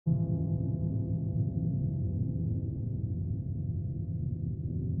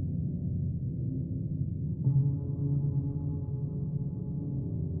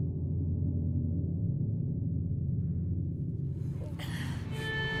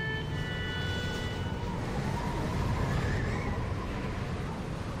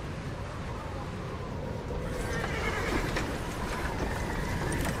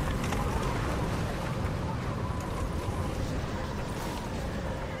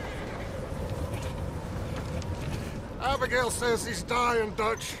Abigail says he's dying,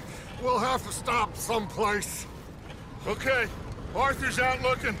 Dutch. We'll have to stop someplace. Okay. Arthur's out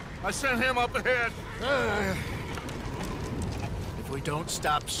looking. I sent him up ahead. If we don't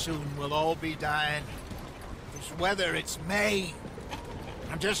stop soon, we'll all be dying. This weather, it's May.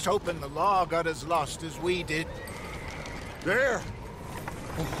 I'm just hoping the law got as lost as we did. There!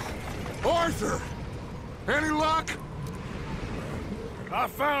 Arthur! Any luck? I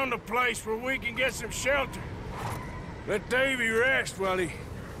found a place where we can get some shelter. Let Davy rest while he...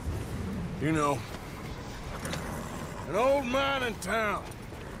 You know. An old mining town.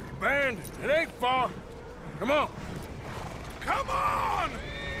 Abandoned. It ain't far. Come on. Come on!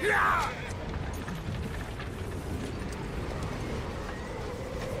 Yeah!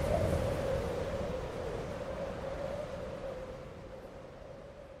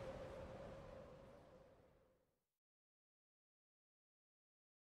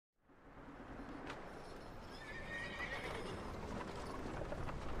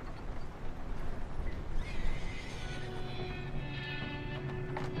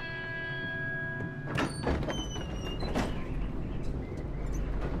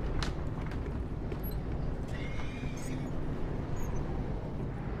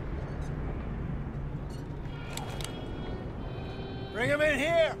 Bring him in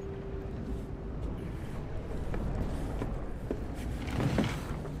here!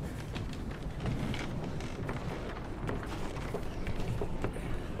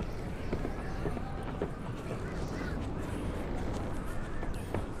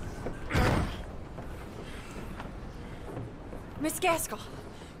 Miss Gaskell,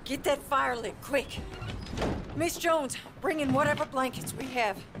 get that fire lit, quick. Miss Jones, bring in whatever blankets we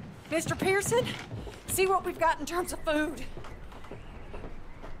have. Mr. Pearson, see what we've got in terms of food.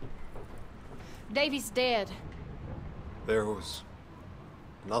 Davy's dead. There was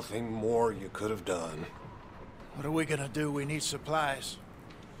nothing more you could have done. What are we gonna do? We need supplies.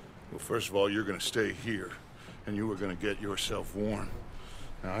 Well, first of all, you're gonna stay here, and you were gonna get yourself warm.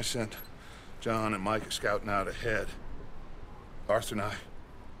 Now, I sent John and Micah scouting out ahead. Arthur and I,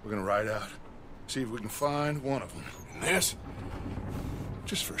 we're gonna ride out, see if we can find one of them. And this?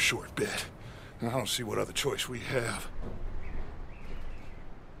 Just for a short bit. And I don't see what other choice we have.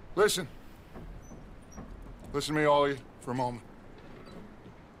 Listen. Listen to me, all of you, for a moment.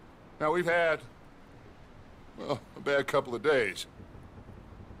 Now, we've had, well, a bad couple of days.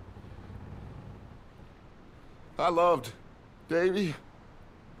 I loved Davy,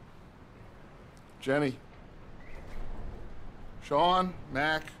 Jenny, Sean,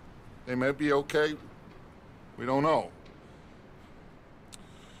 Mac. They may be okay. We don't know.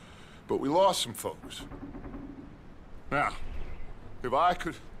 But we lost some folks. Now, if I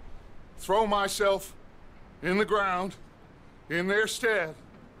could throw myself in the ground, in their stead,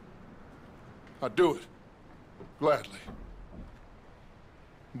 I'd do it, gladly.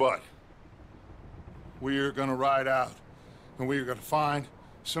 But we are gonna ride out, and we are gonna find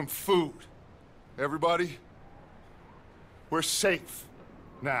some food. Everybody, we're safe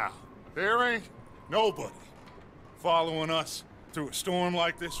now. There ain't nobody following us through a storm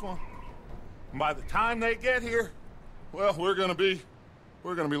like this one. And by the time they get here, well, we're gonna be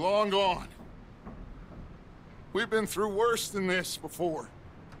long gone. We've been through worse than this before.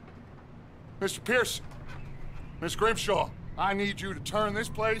 Mr. Pearson, Miss Grimshaw, I need you to turn this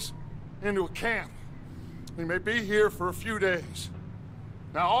place into a camp. We may be here for a few days.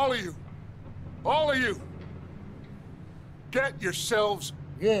 Now, all of you, get yourselves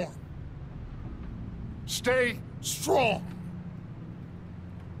warm. Stay strong.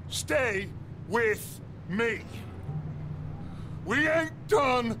 Stay with me. We ain't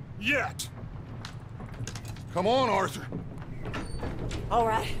done yet. Come on, Arthur. All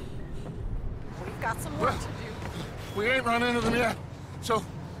right. We've got some work to do. We ain't run into them yet, so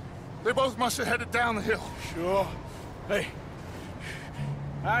they both must have headed down the hill. Sure. Hey,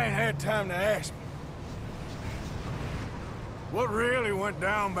 I ain't had time to ask. What really went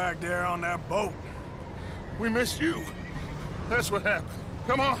down back there on that boat? We missed you. That's what happened.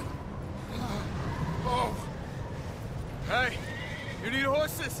 Come on. Oh. Hey, you need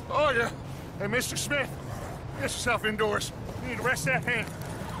horses? Oh, yeah. Hey, Mr. Smith, get yourself indoors. You need to rest that hand.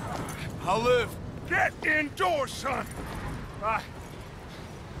 I'll live. Get indoors, son.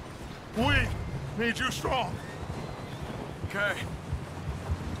 We need you strong. Okay.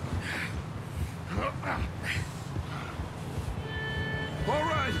 All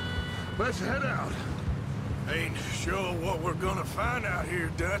right, let's head out. Ain't sure what we're gonna find out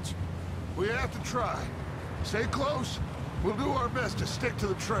here, Dutch. We have to try. Stay close. We'll do our best to stick to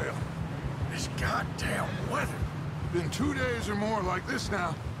the trail. This goddamn weather. Been 2 days or more like this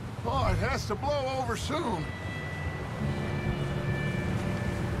now. Oh, it has to blow over soon.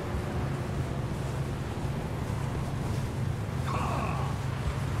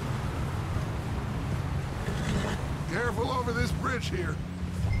 bridge here.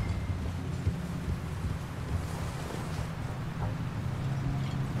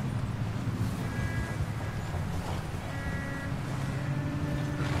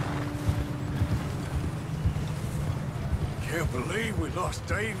 Can't believe we lost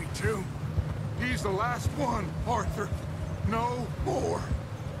Davy, too. He's the last one, Arthur. No more.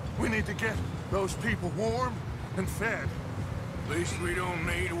 We need to get those people warm and fed. At least we don't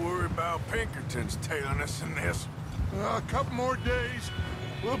need to worry about Pinkertons tailing us in this. A couple more days,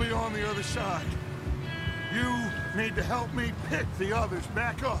 we'll be on the other side. You need to help me pick the others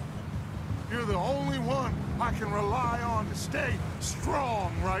back up. You're the only one I can rely on to stay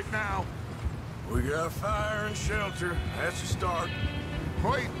strong right now. We got fire and shelter. That's a start.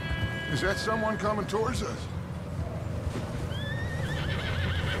 Wait, is that someone coming towards us?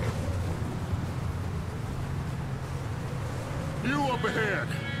 You up ahead.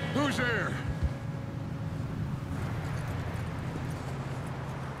 Who's there?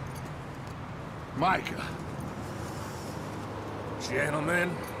 Micah. Gentlemen,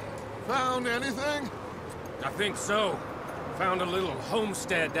 Found anything? I think so. Found a little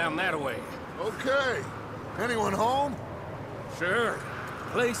homestead down that way. Okay. Anyone home? Sure.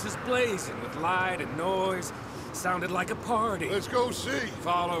 Place is blazing with light and noise. Sounded like a party. Let's go see.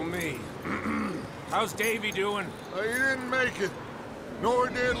 Follow me. How's Davy doing? He didn't make it. Nor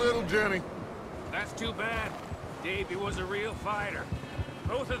did little Jenny. That's too bad. Davy was a real fighter.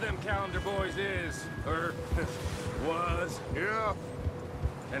 Both of them calendar boys is, or was. Yeah,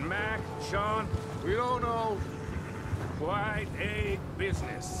 And Mac, Sean, we don't know. quite a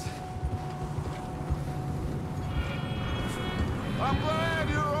business. I'm glad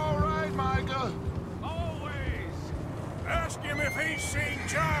you're all right, Micah. Always. Ask him if he's seen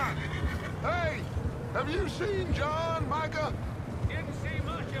John. Hey, have you seen John, Micah? Didn't see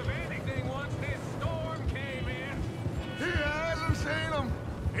much of anything once this storm came in. He hasn't seen him.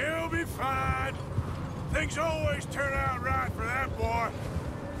 He'll be fine. Things always turn out right for that boy.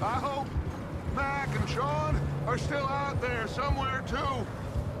 I hope Mac and Sean are still out there somewhere, too.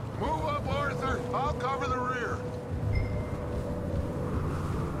 Move up, Arthur. I'll cover the rear.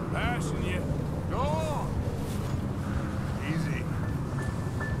 Passing you. Go on. Easy.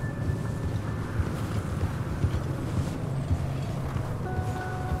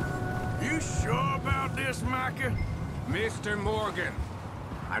 You sure about this, Micah? Mr. Morgan,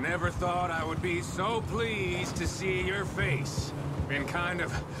 I never thought I would be so pleased to see your face. Been kind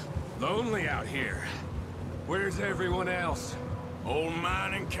of lonely out here. Where's everyone else? Old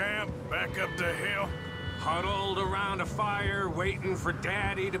mining camp back up the hill. Huddled around a fire, waiting for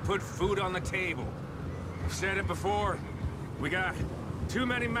Daddy to put food on the table. I've said it before, we got too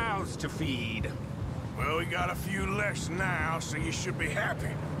many mouths to feed. Well, we got a few less now, so you should be happy.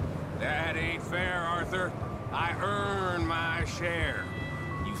 That ain't fair, Arthur. I earn my share.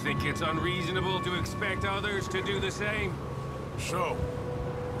 You think it's unreasonable to expect others to do the same? So,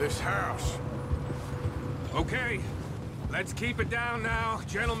 this house. Okay, let's keep it down now,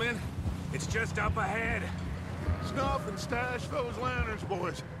 gentlemen. It's just up ahead. Snuff and stash those lanterns,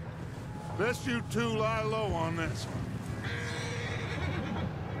 boys. Best you two lie low on this.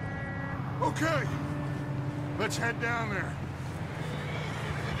 Okay, let's head down there.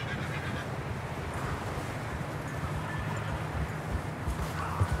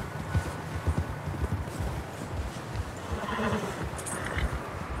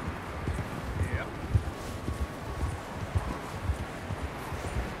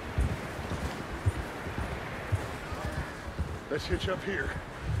 Let's hitch up here.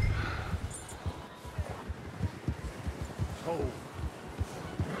 Oh.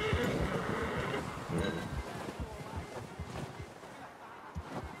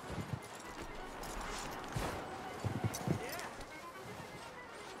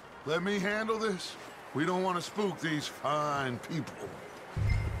 Let me handle this. We don't want to spook these fine people.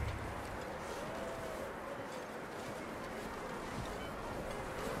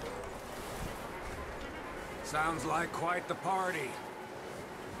 Sounds like quite the party.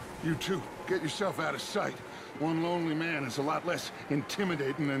 You two, get yourself out of sight. One lonely man is a lot less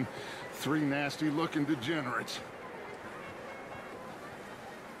intimidating than three nasty-looking degenerates.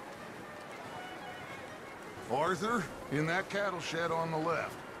 Arthur, in that cattle shed on the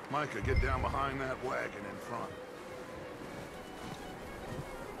left. Micah, get down behind that wagon in front.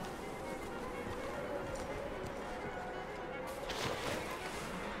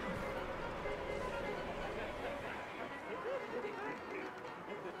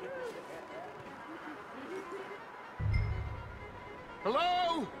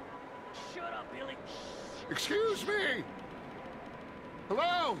 Hello? Shut up, Billy. Excuse me?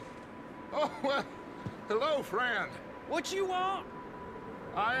 Hello? Oh, well, hello, friend. What you want?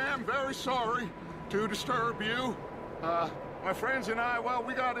 I am very sorry to disturb you. My friends and I, well,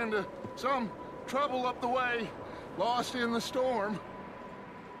 we got into some trouble up the way, lost in the storm.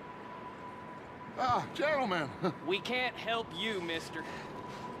 Gentlemen. We can't help you, mister.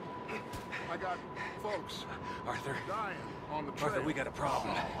 I got folks Arthur. dying on the trail. Arthur, we got a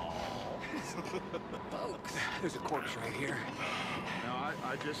problem. Folks. There's a corpse right here. Now,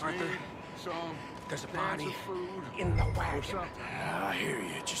 I just Arthur, need some there's a cans body of food in the or wagon. something. I hear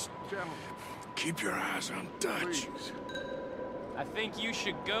you. Just Gentlemen, keep your eyes on Dutch. please. I think you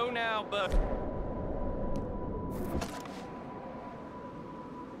should go now, Buck.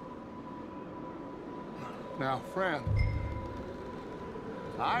 Now, friend,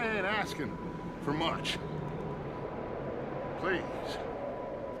 I ain't asking for much. Please,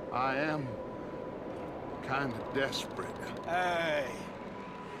 I am kind of desperate. Hey,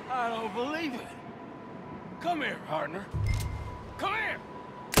 I don't believe it. Come here, partner. Come here.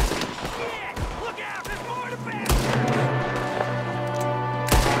 Shit! Look out! There's more to bed!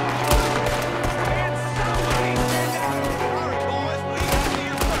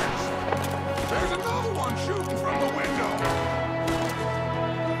 There's another one shooting from the window.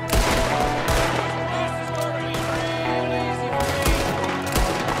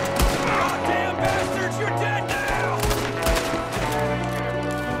 Goddamn bastards! You're dead now!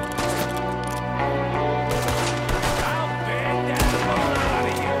 I'll bend that bone out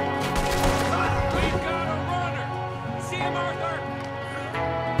of here. We've got a runner. See him, Arthur?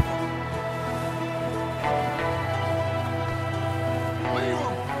 Leave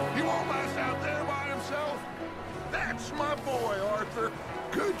him. He won't last out there by himself. That's my boy, Arthur.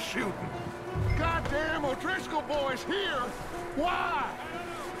 Good shooting. Goddamn O'Driscoll boys here. Why?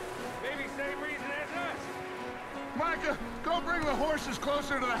 Maybe same reason as us. Micah, go bring the horses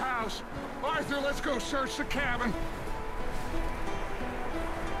closer to the house. Arthur, let's go search the cabin.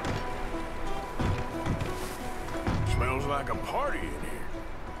 Smells like a party in here.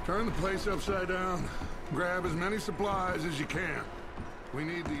 Turn the place upside down. Grab as many supplies as you can. We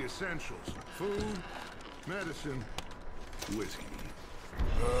need the essentials. Food, medicine, whiskey.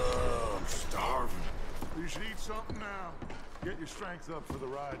 I'm starving. You should eat something now. Get your strength up for the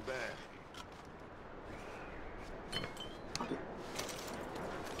ride back.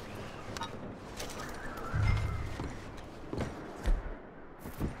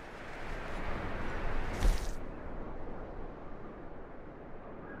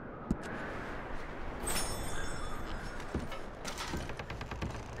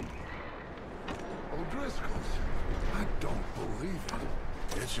 O'Driscoll's. I don't believe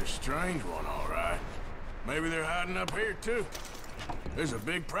it. It's a strange one, all right. Maybe they're hiding up here, too. There's a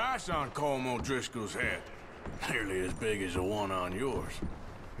big price on Colm O'Driscoll's head. Nearly as big as the one on yours.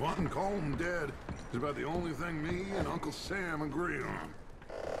 Wanting Colm dead is about the only thing me and Uncle Sam agree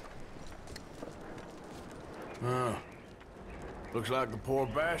on. Looks like the poor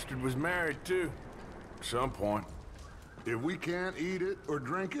bastard was married, too. At some point. If we can't eat it or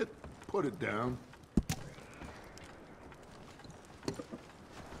drink it, put it down.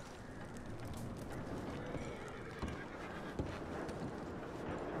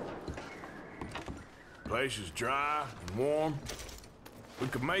 Place is dry and warm. We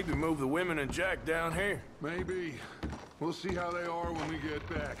could maybe move the women and Jack down here. Maybe. We'll see how they are when we get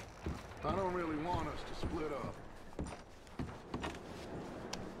back. I don't really want us to split up.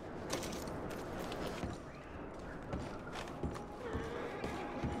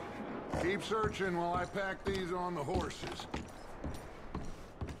 Keep searching while I pack these on the horses.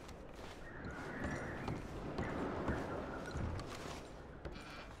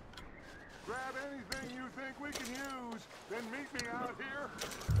 Grab anything you think we can use, then meet me out here.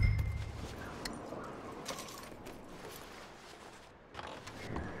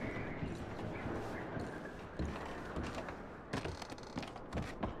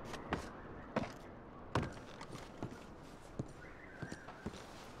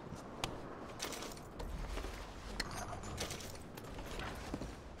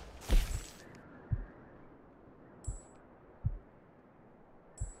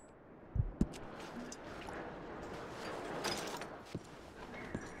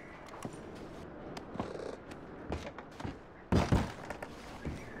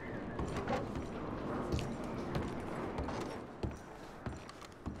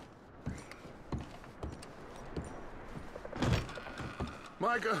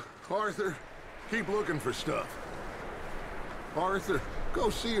 Micah, Arthur, keep looking for stuff. Arthur,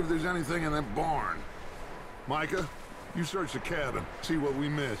 go see if there's anything in that barn. Micah, you search the cabin, see what we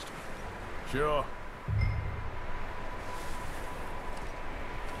missed. Sure.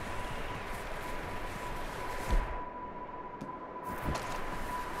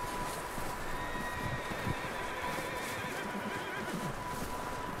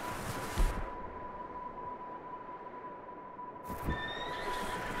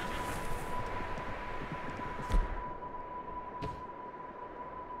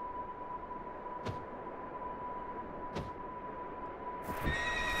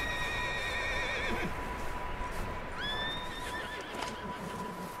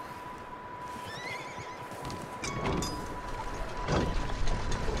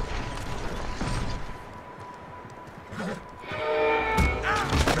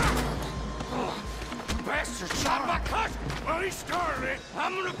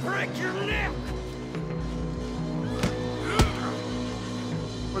 gonna break your neck!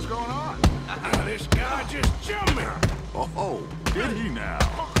 What's going on? This guy just jumped me! Oh, did he now?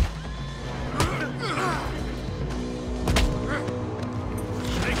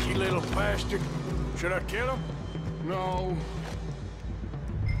 Sneaky little bastard. Should I kill him? No.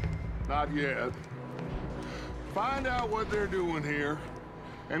 Not yet. Find out what they're doing here,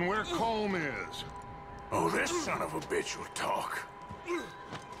 and where Colm is. Oh, this son of a bitch will talk.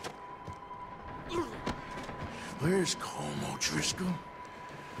 Where's Colm O'Driscoll?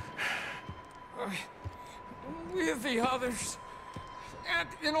 With the others. At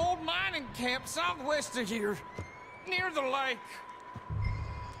an old mining camp southwest of here. Near the lake.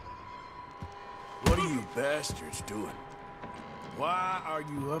 What are you bastards doing? Why are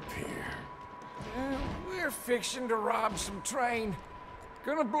you up here? We're fixing to rob some train.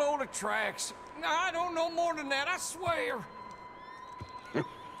 Gonna blow the tracks. I don't know more than that, I swear.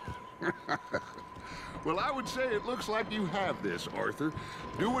 Well, I would say it looks like you have this, Arthur.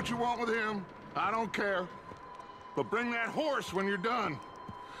 Do what you want with him. I don't care. But bring that horse when you're done.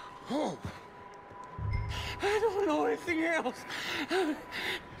 Oh. I don't know anything else.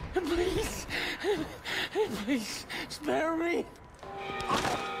 Please. Please, spare me.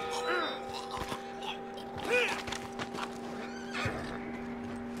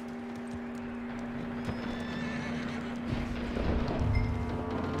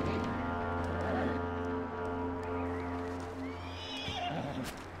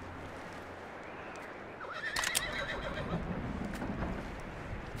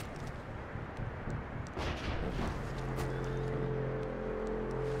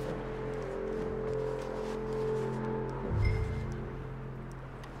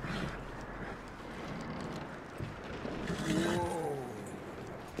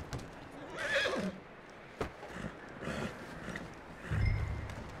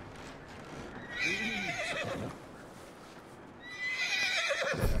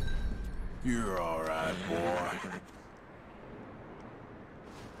 You're all right, boy.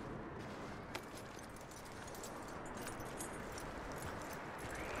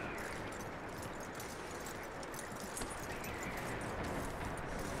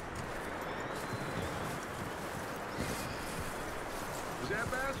 Is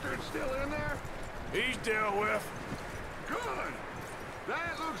that bastard still in there? He's dealt with. Good.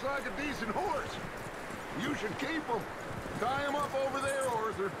 That looks like a decent horse. You should keep him. Tie him up over there,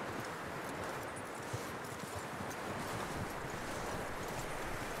 Arthur.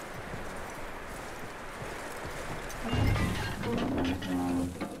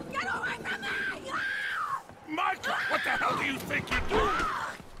 Get away from me! Micah, what the hell do you think you're doing?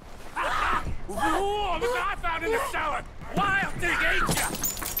 Whoa, the guy found in the cellar! Wild thing, ain't ya?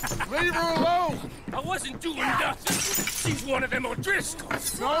 Leave her alone! I wasn't doing nothing. She's one of them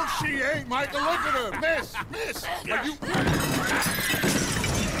O'Driscolls. No, she ain't, Micah. Look at her. Miss, are you...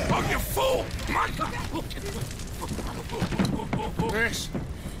 Oh, you fool! Micah! Miss,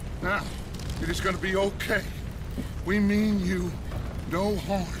 now, it is gonna be okay. We mean you no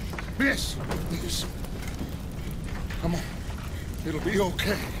harm. Miss. Come on. It'll be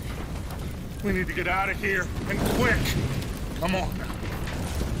okay. We need to get out of here, and quick. Come on now.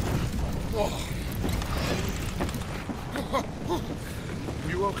 Oh.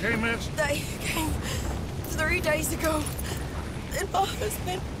 You okay, miss? They came 3 days ago. And my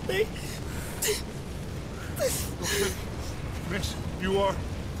husband, Miss, you are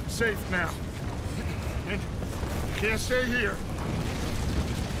safe now. And you can't stay here.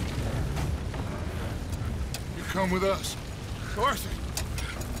 You come with us. Arthur.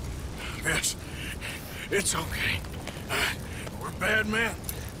 Miss, it's okay. We're bad men.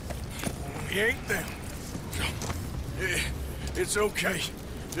 We ain't them. It's okay.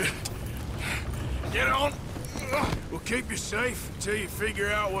 Get on. We'll keep you safe until you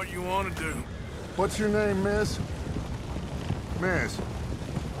figure out what you want to do. What's your name, miss? Miss.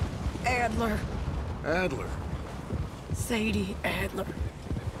 Adler. Adler. Sadie Adler.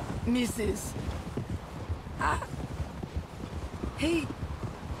 Mrs. He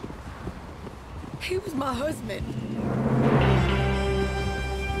was my husband.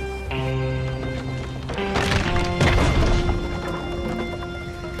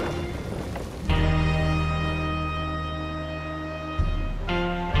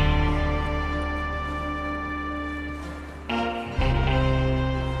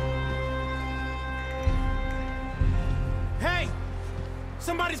 Hey!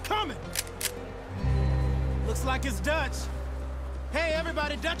 Somebody's coming! Looks like it's Dutch. Hey,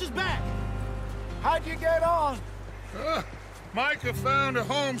 everybody, Dutch is back! How'd you get on? Micah found a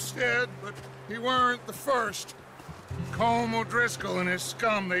homestead, but he weren't the first. Colm O'Driscoll and his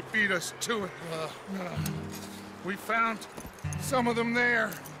scum, they beat us to it. We found some of them there,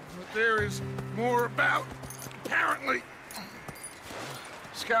 but there is more about, apparently.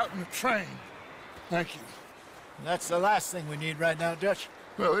 Scouting the train. Thank you. That's the last thing we need right now, Dutch.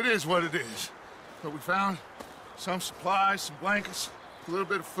 Well, it is what it is. But we found some supplies, some blankets, a little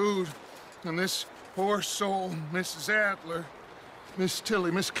bit of food, and this poor soul, Mrs. Adler, Miss Tilly,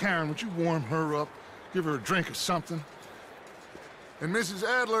 Miss Karen, would you warm her up? Give her a drink or something? And Mrs.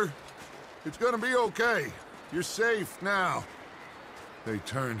 Adler, it's gonna be okay. You're safe now. They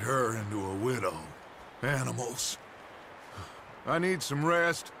turned her into a widow. Animals. I need some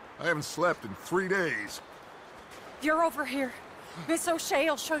rest. I haven't slept in 3 days. You're over here. Miss O'Shea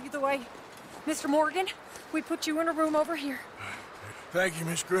will show you the way. Mr. Morgan, we put you in a room over here. Thank you,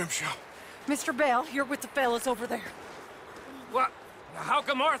 Miss Grimshaw. Mr. Bell, you're with the fellas over there. What? How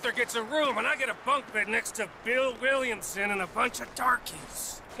come Arthur gets a room and I get a bunk bed next to Bill Williamson and a bunch of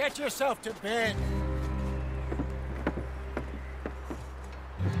darkies? Get yourself to bed.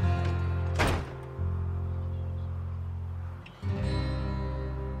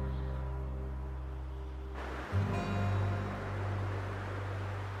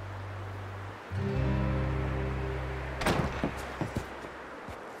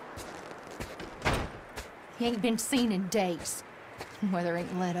 He ain't been seen in days. Weather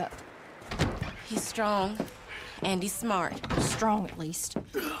ain't let up. He's strong, and he's smart. Strong, at least.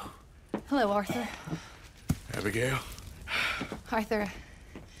 Hello, Arthur. Abigail? Arthur,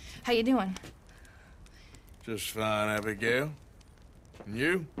 how you doing? Just fine, Abigail. And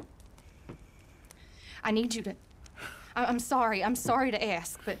you? I need you to... I'm sorry to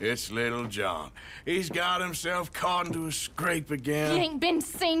ask, but... It's little John. He's got himself caught into a scrape again. He ain't been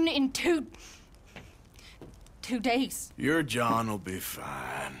seen in 2 days. Your John will be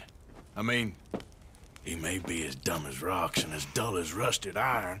fine. I mean, he may be as dumb as rocks and as dull as rusted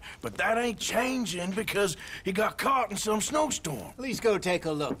iron, but that ain't changing because he got caught in some snowstorm. Please go take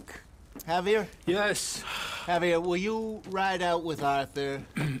a look. Javier? Yes. Javier, will you ride out with Arthur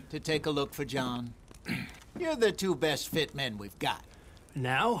to take a look for John? You're the 2 best fit men we've got.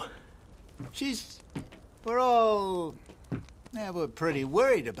 Now? We're all... we're pretty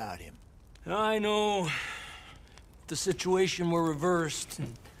worried about him. I know. The situation were reversed,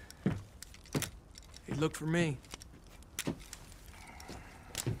 and he looked for me.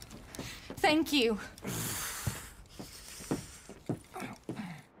 Thank you.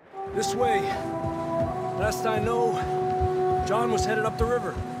 This way. Last I know, John was headed up the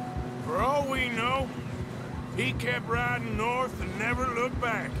river. For all we know, he kept riding north and never looked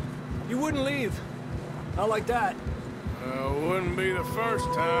back. He wouldn't leave. Not like that. Wouldn't be the first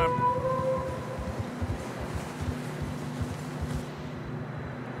time.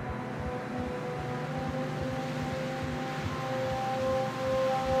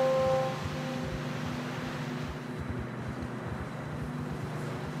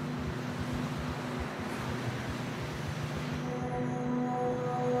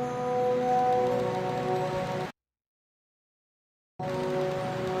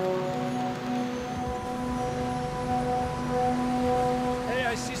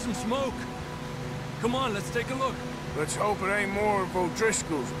 Smoke. Come on, let's take a look. Let's hope it ain't more of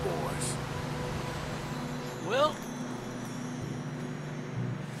O'Driscoll's boys. Well,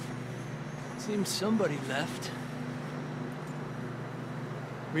 seems somebody left.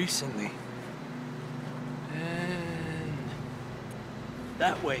 Recently. And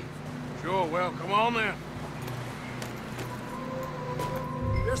that way. Sure, well, come on then.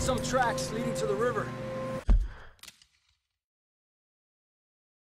 There's some tracks leading to the river.